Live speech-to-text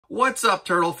What's up,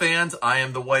 Turtle fans? I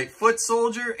am the White Foot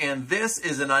Soldier, and this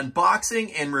is an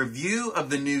unboxing and review of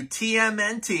the new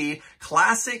TMNT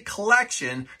Classic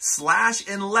Collection Slash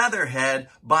and Leatherhead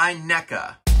by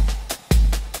NECA.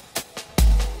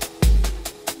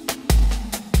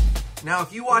 Now,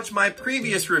 if you watch my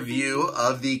previous review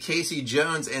of the Casey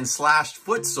Jones and Slashed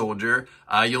Foot Soldier,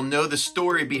 you'll know the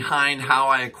story behind how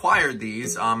I acquired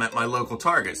these at my local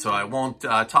Target, so I won't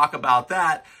talk about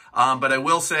that. But I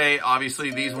will say, obviously,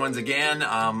 these ones again,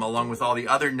 along with all the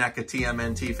other NECA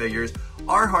TMNT figures,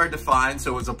 are hard to find,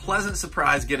 so it was a pleasant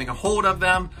surprise getting a hold of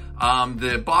them.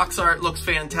 The box art looks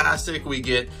fantastic. We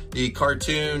get the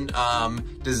cartoon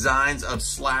designs of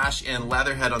Slash and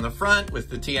Leatherhead on the front with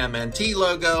the TMNT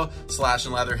logo, Slash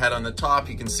and Leatherhead on the top.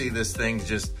 You can see this thing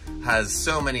just has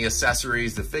so many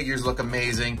accessories. The figures look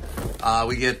amazing.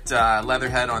 We get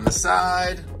Leatherhead on the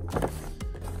side,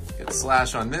 get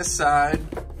Slash on this side,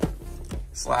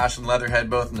 Slash and Leatherhead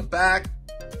both in the back.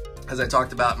 As I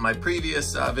talked about in my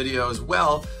previous video as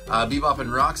well, Bebop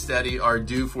and Rocksteady are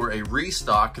due for a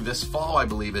restock this fall, I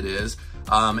believe it is.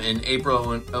 And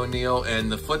April O'Neil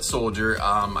and the Foot Soldier,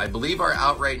 I believe are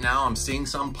out right now. I'm seeing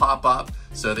some pop up,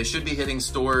 so they should be hitting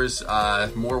stores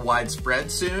more widespread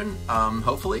soon,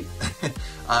 hopefully.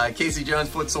 Casey Jones,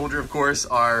 Foot Soldier, of course,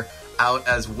 are out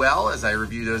as well, as I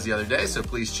reviewed those the other day, so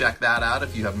please check that out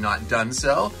if you have not done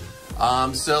so.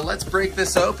 So let's break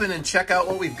this open and check out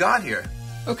what we've got here.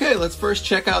 Okay, let's first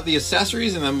check out the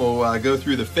accessories and then we'll go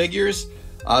through the figures.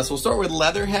 So we'll start with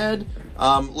Leatherhead.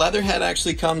 Leatherhead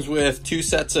actually comes with two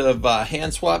sets of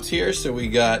hand swaps here. So we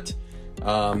got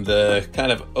the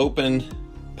kind of open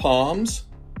palms.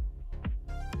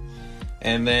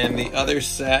 And then the other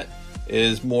set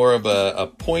is more of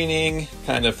a pointing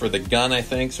kind of for the gun, I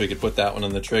think. So we could put that one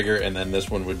on the trigger, and then this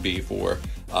one would be for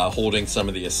holding some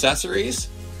of the accessories.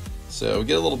 So we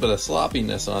get a little bit of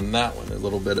sloppiness on that one, a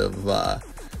little bit of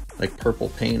like purple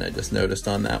paint I just noticed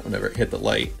on that whenever it hit the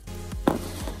light.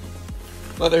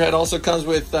 Leatherhead also comes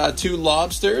with two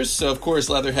lobsters. So of course,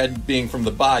 Leatherhead being from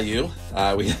the bayou,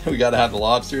 we got to have the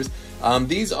lobsters.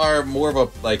 These are more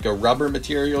of a rubber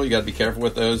material. You got to be careful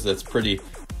with those. That's pretty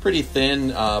thin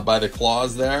by the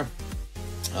claws there.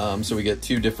 So we get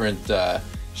two different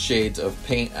shades of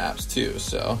paint apps too.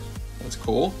 So that's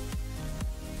cool.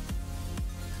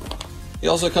 It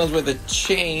also comes with a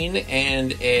chain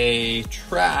and a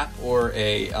trap, or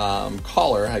a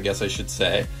collar, I guess I should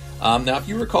say. Now, if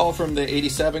you recall from the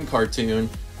 '87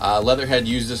 cartoon, Leatherhead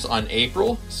used this on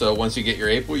April. So once you get your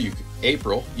April,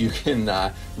 you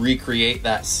can recreate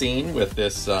that scene with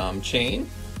this chain.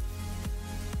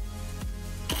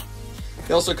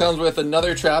 It also comes with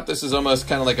another trap. This is almost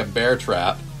kind of like a bear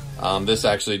trap. This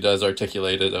actually does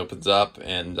articulate. It opens up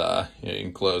and you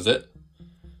can close it.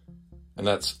 And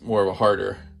that's more of a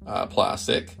harder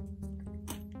plastic.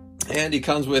 And he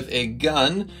comes with a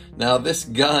gun. Now this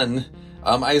gun,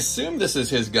 I assume this is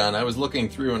his gun. I was looking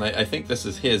through and I think this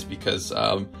is his because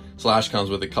Slash comes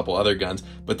with a couple other guns.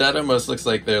 But that almost looks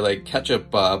like they're like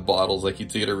ketchup bottles like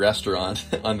you'd see at a restaurant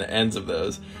on the ends of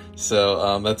those.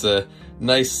 So that's a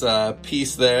nice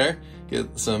piece there.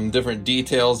 Get some different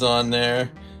details on there.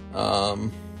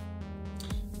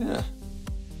 Yeah.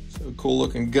 So cool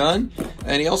looking gun.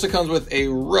 And he also comes with a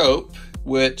rope,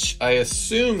 which I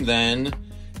assume then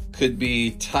could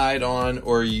be tied on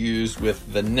or used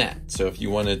with the net. So if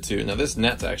you wanted to, now this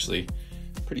net's actually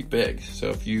pretty big. So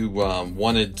if you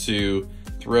wanted to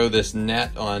throw this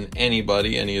net on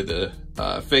anybody, any of the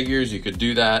figures, you could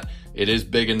do that. It is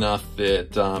big enough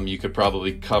that you could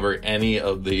probably cover any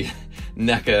of the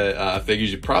NECA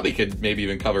figures. You probably could maybe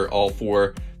even cover all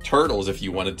four turtles if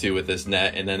you wanted to with this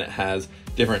net, and then it has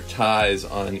different ties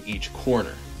on each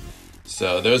corner.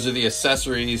 So those are the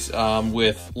accessories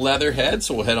with Leatherhead.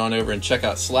 So we'll head on over and check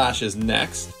out Slash's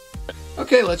next.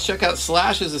 Okay, let's check out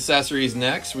Slash's accessories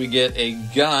next. We get a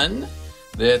gun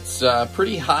that's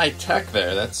pretty high tech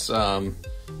there. That's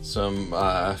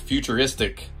some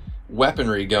futuristic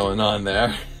weaponry going on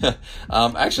there.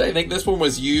 Actually, I think this one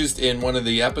was used in one of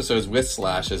the episodes with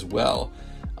Slash as well,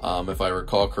 if I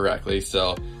recall correctly.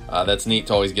 So that's neat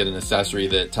to always get an accessory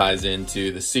that ties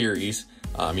into the series,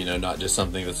 you know, not just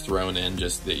something that's thrown in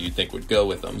just that you think would go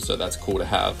with them. So that's cool to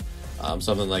have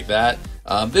something like that.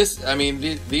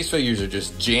 These figures are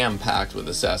just jam-packed with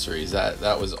accessories.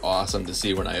 That was awesome to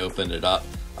see when I opened it up.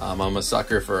 I'm a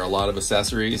sucker for a lot of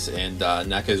accessories, and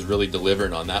NECA is really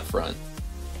delivering on that front.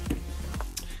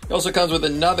 It also comes with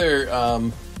another,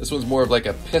 this one's more of like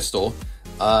a pistol,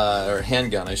 or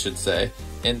handgun, I should say.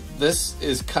 And this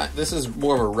is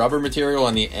more of a rubber material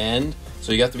on the end,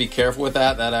 so you have to be careful with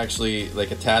that. That actually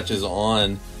like attaches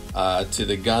on to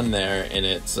the gun there, and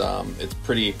it's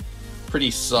pretty pretty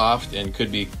soft and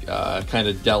could be kind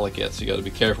of delicate, so you got to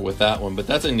be careful with that one. But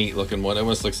that's a neat looking one. It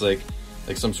almost looks like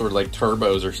some sort of like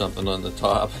turbos or something on the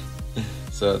top.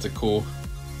 So it's a cool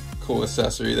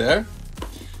accessory there.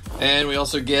 And we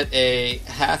also get a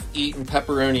half-eaten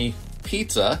pepperoni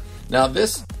pizza. Now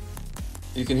this,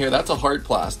 you can hear that's a hard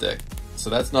plastic. So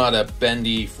that's not a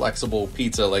bendy, flexible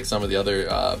pizza like some of the other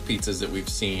pizzas that we've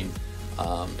seen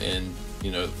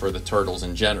for the turtles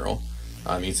in general.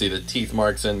 You can see the teeth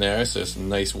marks in there, so some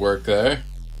nice work there.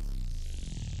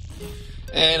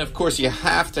 And of course you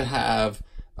have to have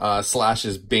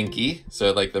Slash's binky,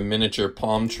 so like the miniature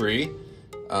palm tree.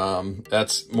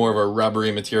 That's more of a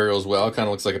rubbery material as well. Kind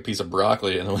of looks like a piece of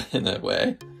broccoli in that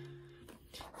way.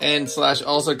 And Slash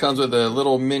also comes with a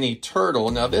little mini turtle.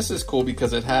 Now this is cool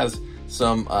because it has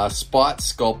some spots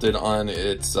sculpted on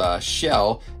its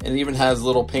shell, and it even has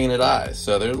little painted eyes.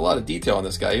 So there's a lot of detail on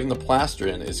this guy. Even the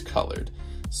plastron is colored.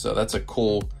 So that's a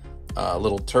cool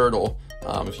little turtle.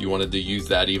 If you wanted to use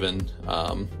that, even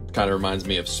kind of reminds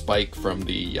me of Spike from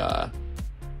the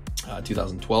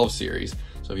 2012 series.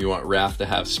 So if you want Raph to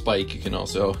have Spike, you can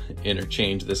also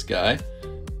interchange this guy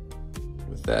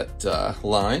with that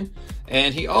line.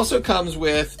 And he also comes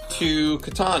with 2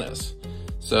 katanas.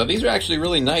 So these are actually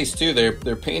really nice too.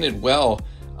 They're painted well.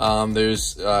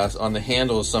 There's on the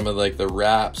handles, some of like the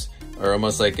wraps are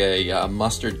almost like a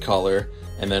mustard color,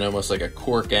 and then almost like a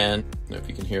cork end. I don't know if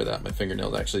you can hear that. My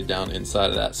fingernail's actually down inside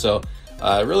of that. So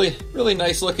really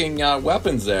nice looking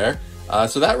weapons there.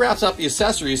 So that wraps up the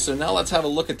accessories. So now let's have a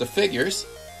look at the figures.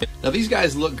 Now these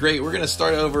guys look great. We're gonna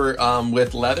start over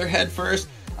with Leatherhead first.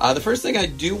 The first thing I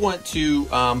do want to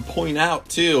point out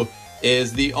too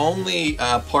is the only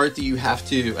part that you have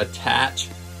to attach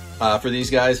for these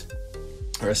guys,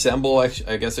 or assemble,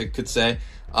 I guess I could say,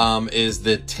 is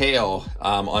the tail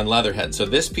on Leatherhead. So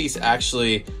this piece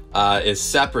actually is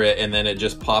separate, and then it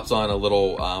just pops on a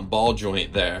little ball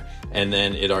joint there, and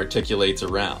then it articulates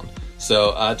around.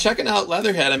 So checking out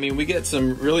Leatherhead, I mean, we get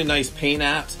some really nice paint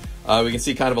apps. We can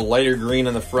see kind of a lighter green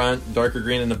in the front, darker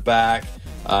green in the back,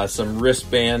 some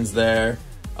wristbands there.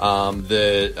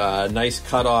 The nice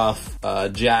cutoff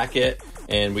jacket,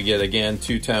 and we get again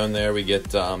two-tone there. We get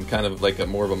kind of like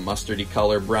more of a mustardy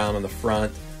color brown on the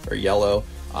front, or yellow,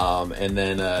 and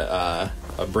then a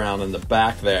brown in the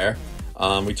back there.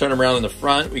 We turn him around in the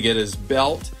front, we get his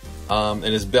belt, and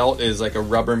his belt is like a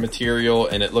rubber material,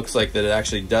 and it looks like that it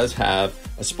actually does have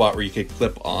a spot where you could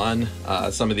clip on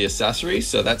some of the accessories,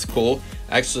 so that's cool.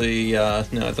 Actually, no,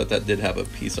 I thought that did have a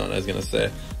piece on it. I was gonna say,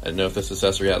 I didn't know if this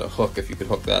accessory had a hook, if you could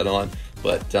hook that on,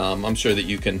 but I'm sure that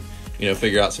you can,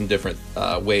 figure out some different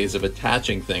ways of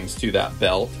attaching things to that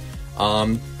belt.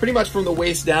 Pretty much from the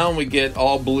waist down, we get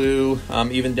all blue,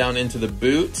 even down into the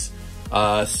boots.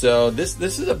 So this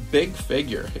is a big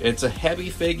figure. It's a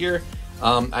heavy figure.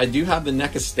 I do have the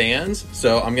NECA stands,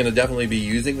 so I'm gonna definitely be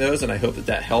using those, and I hope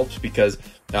that helps, because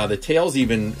the tail's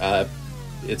even,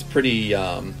 it's pretty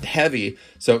heavy,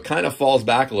 so it kind of falls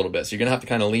back a little bit. So you're gonna have to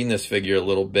kind of lean this figure a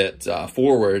little bit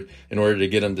forward in order to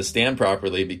get him to stand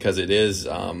properly, because it is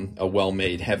a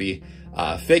well-made heavy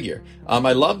figure.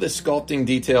 I love the sculpting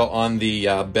detail on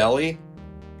the belly.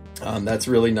 That's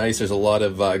really nice. There's a lot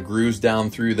of grooves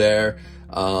down through there.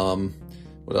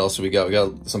 What else do we got? We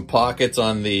got some pockets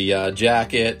on the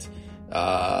jacket.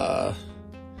 Let's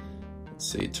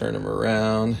see, turn them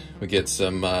around. We get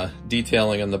some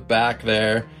detailing on the back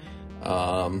there.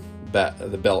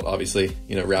 The belt obviously,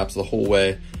 wraps the whole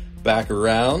way back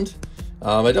around.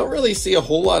 I don't really see a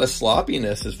whole lot of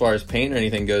sloppiness as far as paint or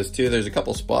anything goes too. There's a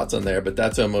couple spots on there, but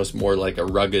that's almost more like a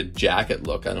rugged jacket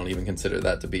look. I don't even consider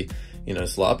that to be,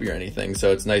 sloppy or anything.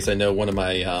 So it's nice. I know one of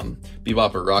my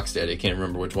Bebop or Rocksteady, I can't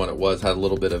remember which one it was, had a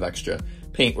little bit of extra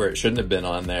paint where it shouldn't have been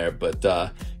on there, but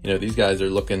these guys are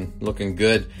looking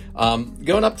good.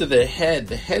 Going up to the head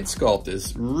sculpt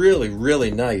is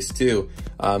really nice too.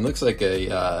 Looks like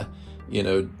a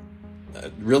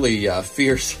really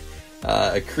fierce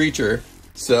creature.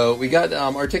 So we got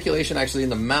articulation actually in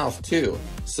the mouth too.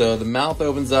 So the mouth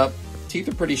opens up, teeth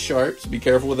are pretty sharp, so be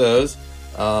careful with those.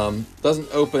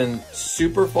 Doesn't open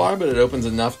super far, but it opens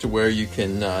enough to where you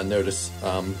can notice,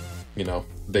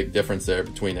 big difference there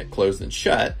between it closed and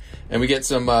shut. And we get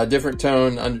some different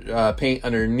tone paint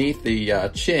underneath the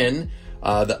chin,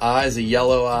 the eyes, the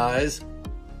yellow eyes,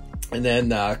 and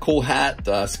then cool hat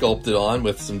sculpted on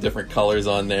with some different colors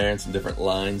on there and some different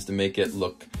lines to make it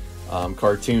look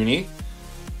cartoony.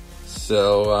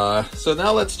 So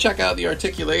now let's check out the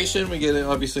articulation. We get it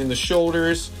obviously in the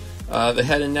shoulders, the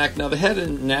head and neck. Now the head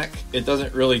and neck, it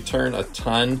doesn't really turn a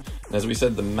ton. As we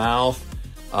said, the mouth,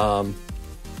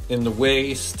 in the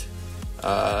waist,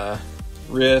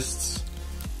 wrists,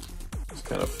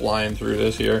 kind of flying through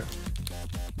this here.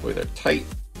 Boy, they're tight.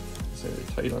 So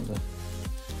they're tight on the,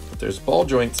 but there's ball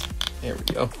joints, there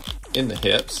we go, in the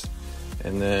hips.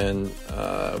 And then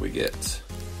we get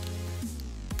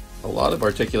a lot of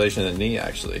articulation in the knee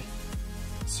actually.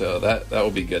 So that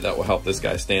will be good. That will help this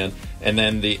guy stand. And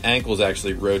then the ankles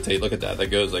actually rotate. Look at that. That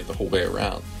goes like the whole way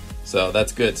around. So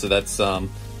that's good. So that's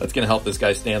gonna help this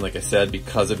guy stand, like I said,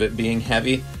 because of it being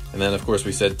heavy. And then of course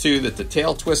we said too that the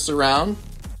tail twists around.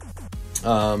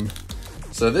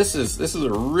 So this is a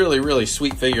really, really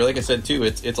sweet figure. Like I said too,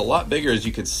 it's a lot bigger, as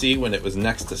you could see when it was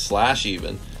next to Slash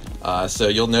even. So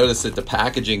you'll notice that the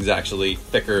packaging is actually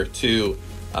thicker too,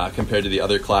 compared to the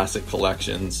other classic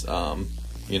collections,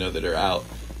 you know, that are out.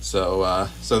 So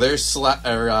there's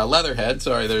Leatherhead.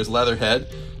 Sorry, there's Leatherhead.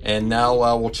 And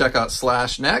now we'll check out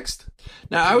Slash next.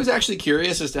 Now I was actually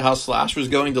curious as to how Slash was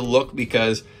going to look,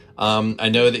 because I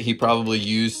know that he probably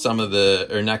used some of the,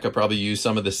 or NECA probably used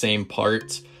some of the same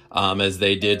parts as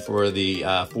they did for the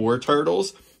 4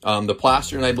 turtles. The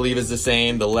plastering, I believe, is the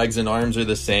same. The legs and arms are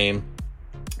the same.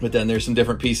 But then there's some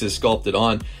different pieces sculpted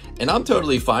on. And I'm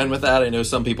totally fine with that. I know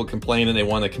some people complain and they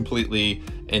want a completely,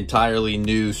 entirely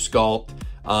new sculpt.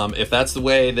 If that's the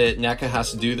way that NECA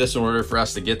has to do this in order for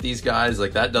us to get these guys,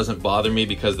 like, that doesn't bother me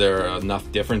because there are enough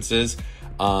differences.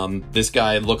 This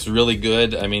guy looks really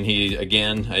good. I mean, he,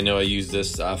 again, I know I use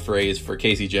this phrase for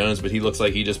Casey Jones, but he looks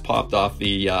like he just popped off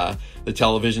the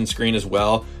television screen as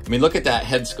well. I mean, look at that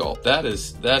head sculpt.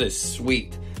 That is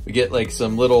sweet. We get like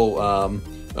some little,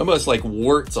 almost like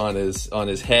warts on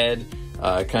his head,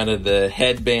 kind of the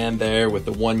headband there with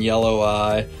the one yellow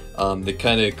eye, the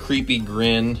kind of creepy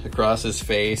grin across his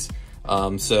face.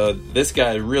 So this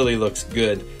guy really looks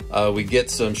good. We get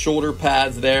some shoulder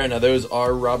pads there. Now those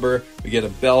are rubber. We get a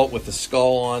belt with the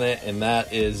skull on it, and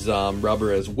that is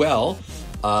rubber as well.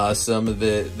 Some of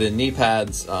the knee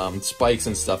pads, spikes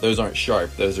and stuff, those aren't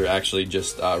sharp. Those are actually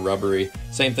just rubbery.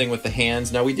 Same thing with the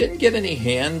hands. Now we didn't get any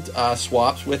hand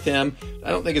swaps with him. I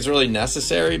don't think it's really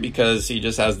necessary because he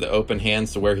just has the open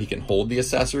hands to where he can hold the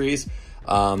accessories.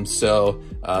 So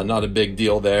not a big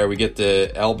deal there. We get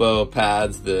the elbow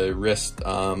pads, the wrist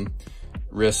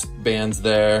bands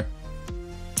there.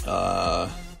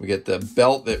 We get the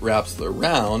belt that wraps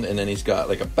around, and then he's got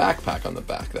like a backpack on the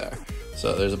back there.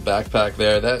 So there's a backpack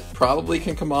there that probably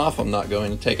can come off. I'm not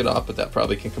going to take it off, but that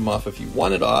probably can come off if you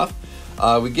want it off.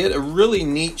 We get a really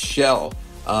neat shell.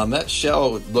 That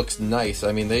shell looks nice.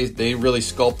 I mean, they really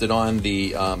sculpted on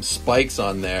the spikes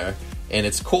on there. And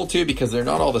it's cool too because they're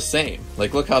not all the same.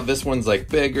 Like, look how this one's like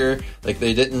bigger. Like,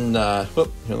 they didn't,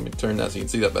 whoop, here, let me turn that so you can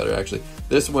see that better actually.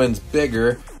 This one's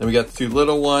bigger. Then we got the 2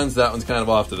 little ones. That one's kind of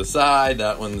off to the side.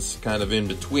 That one's kind of in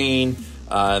between.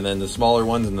 And then the smaller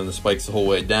ones, and then the spikes the whole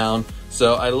way down.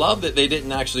 So I love that they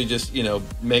didn't actually just, you know,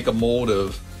 make a mold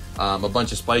of a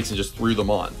bunch of spikes and just threw them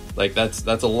on. Like, that's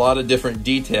a lot of different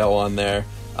detail on there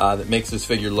that makes this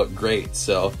figure look great.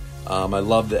 So I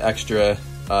love the extra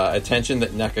attention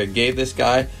that NECA gave this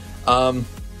guy. I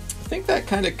think that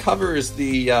kind of covers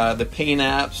the paint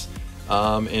apps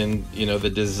and, you know, the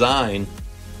design.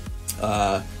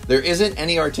 There isn't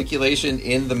any articulation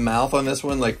in the mouth on this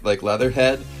one like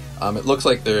Leatherhead. It looks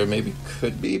like there maybe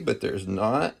could be, but there's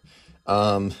not.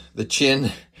 The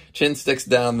chin sticks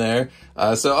down there.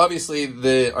 So obviously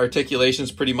the articulation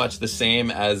is pretty much the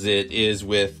same as it is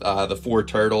with the 4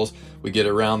 turtles. We get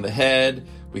around the head,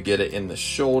 we get it in the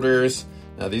shoulders.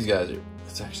 Now these guys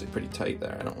it's actually pretty tight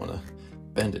there. I don't want to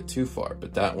bend it too far,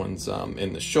 but that one's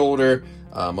in the shoulder.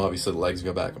 Obviously the legs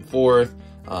go back and forth.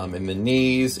 In the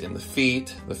knees, in the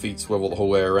feet swivel the whole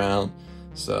way around.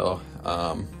 So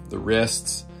the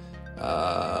wrists,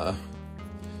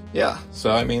 yeah.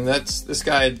 So I mean, this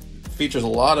guy features a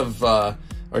lot of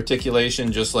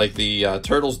articulation, just like the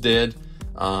turtles did.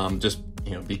 Just,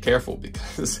 you know, be careful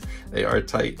because they are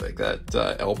tight. Like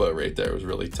that elbow right there was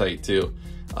really tight too.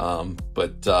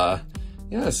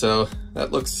 Yeah, so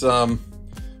that looks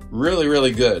really,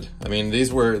 really good. I mean,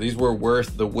 these were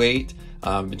worth the wait.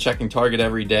 Been checking Target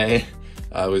every day.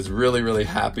 I was really, really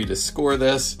happy to score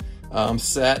this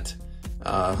set.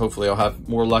 Hopefully I'll have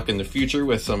more luck in the future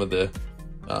with some of the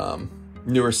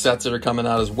newer sets that are coming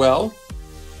out as well.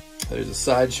 There's a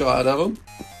side shot of them.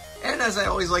 And as I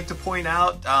always like to point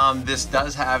out, this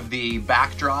does have the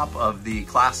backdrop of the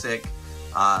classic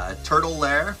turtle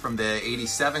lair from the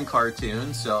 '87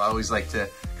 cartoon. So I always like to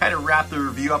kind of wrap the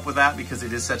review up with that because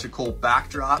it is such a cool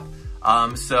backdrop.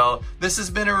 So this has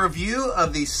been a review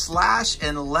of the Slash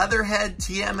and Leatherhead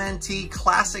TMNT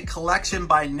Classic Collection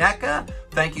by NECA.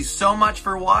 Thank you so much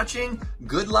for watching.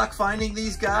 Good luck finding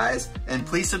these guys, and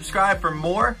please subscribe for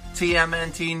more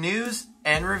TMNT news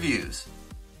and reviews.